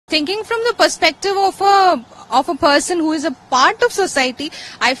thinking from the perspective of a person who is a part of society,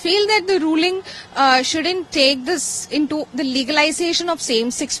 I feel that the ruling shouldn't take this into the legalization of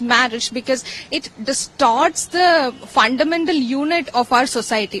same-sex marriage, because it distorts the fundamental unit of our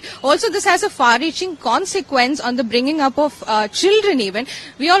society. Also, this has a far-reaching consequence on the bringing up of children even.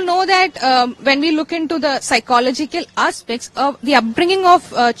 We all know that when we look into the psychological aspects, the upbringing of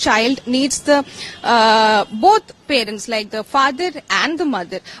a child needs the both parents, like the father and the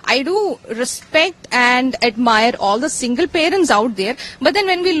mother. I do respect and admire all the single parents out there, but then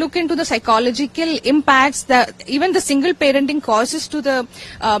when we look into the psychological impacts that even the single parenting causes to the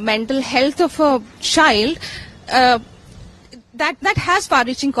mental health of a child, that has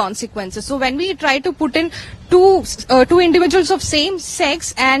far-reaching consequences. So when we try to put in two individuals of same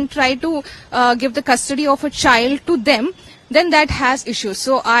sex and try to give the custody of a child to them, then that has issues.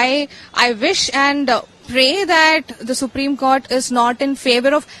 So I wish and pray that the Supreme Court is not in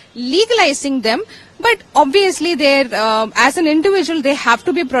favor of legalizing them, but obviously as an individual they have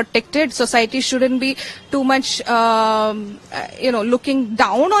to be protected. Society shouldn't be too much looking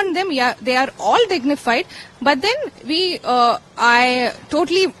down on them. Yeah, they are all dignified, but then I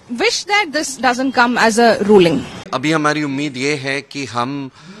totally wish that this doesn't come as a ruling. अभी हमारी उम्मीद ये है कि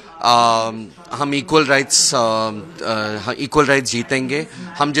हम equal rights जीतेंगे,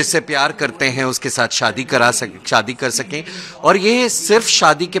 हम जिससे प्यार करते हैं उसके साथ शादी कर सकें। और ये सिर्फ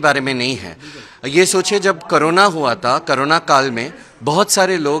शादी के बारे में नहीं है। ये सोचिए, जब कोरोना हुआ था, कोरोना काल में बहुत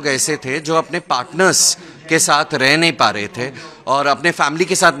सारे लोग ऐसे थे जो अपने पार्टनर्स के साथ रह नहीं पा रहे थे और अपने फैमिली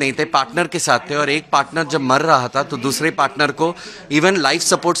के साथ नहीं थे, पार्टनर के साथ थे, और एक पार्टनर जब मर रहा था तो दूसरे पार्टनर को इवन लाइफ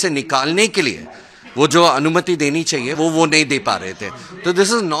सपोर्ट से निकालने के लिए वो जो अनुमति देनी चाहिए वो नहीं दे पा रहे थे। तो दिस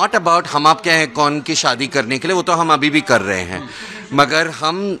इज नॉट अबाउट हम आप क्या है कौन की शादी करने के लिए, वो तो हम अभी भी कर रहे हैं, मगर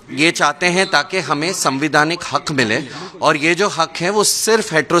हम ये चाहते हैं ताकि हमें संवैधानिक हक मिले, और ये जो हक है वो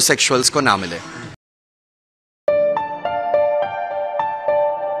सिर्फ हेटेरोसेक्सुअल्स को ना मिले।